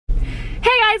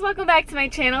guys, welcome back to my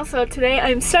channel. So today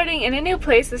I'm starting in a new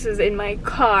place. This is in my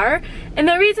car, and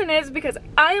the reason is because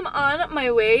I am on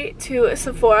my way to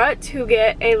Sephora to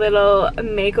get a little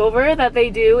makeover that they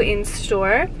do in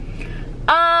store.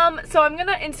 So I'm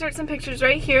gonna insert some pictures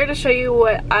right here to show you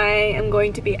what I am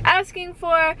going to be asking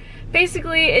for.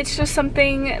 Basically, it's just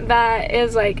something that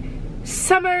is like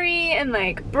summery and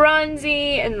like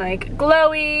bronzy and like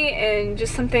glowy and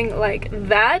just something like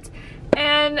that.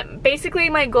 And basically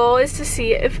my goal is to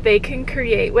see if they can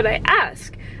create what I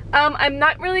ask. I'm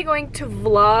not really going to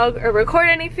vlog or record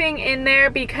anything in there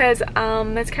because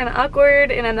that's kind of awkward,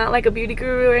 and I'm not like a beauty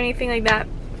guru or anything like that.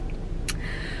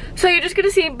 So you're just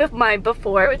gonna see my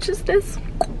before, which is this,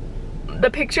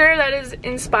 the picture that is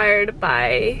inspired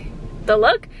by the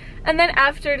look, and then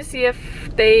after to see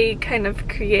if they kind of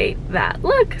create that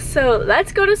look. So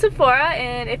let's go to Sephora,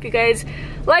 and if you guys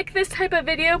like this type of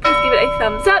video, please give it a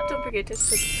thumbs up. Don't forget to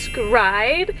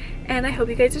subscribe, and I hope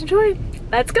you guys enjoy.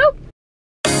 Let's go!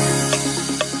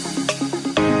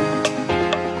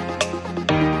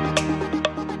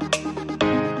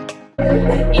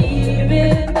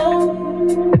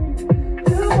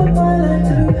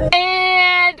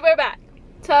 And we're back.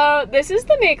 So this is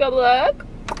the makeup look.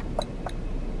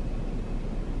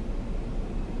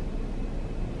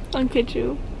 Look at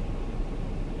you.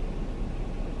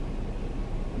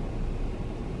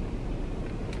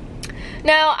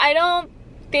 Now, I don't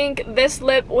think this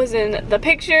lip was in the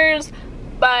pictures,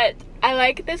 but I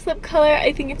like this lip color.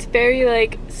 I think it's very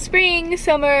like spring,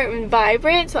 summer, and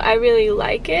vibrant, so I really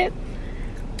like it.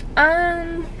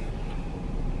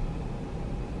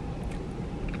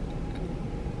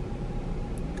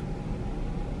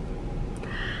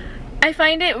 I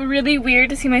find it really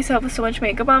weird to see myself with so much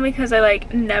makeup on because I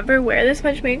like never wear this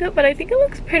much makeup, but I think it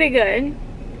looks pretty good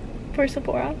for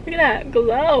Sephora. Look at that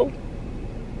glow.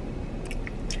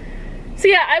 So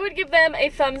yeah, I would give them a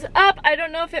thumbs up. I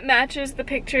don't know if it matches the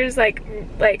pictures like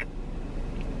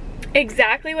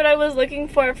exactly what I was looking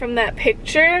for from that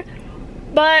picture,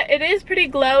 but it is pretty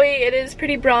glowy, it is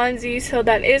pretty bronzy, so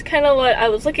that is kind of what I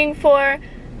was looking for.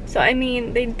 So I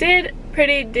mean, they did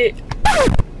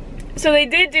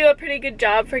do a pretty good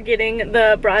job for getting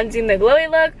the bronzy and the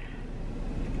glowy look,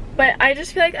 but I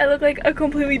just feel like I look like a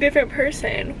completely different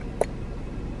person.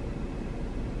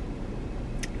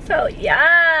 So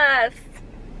yes!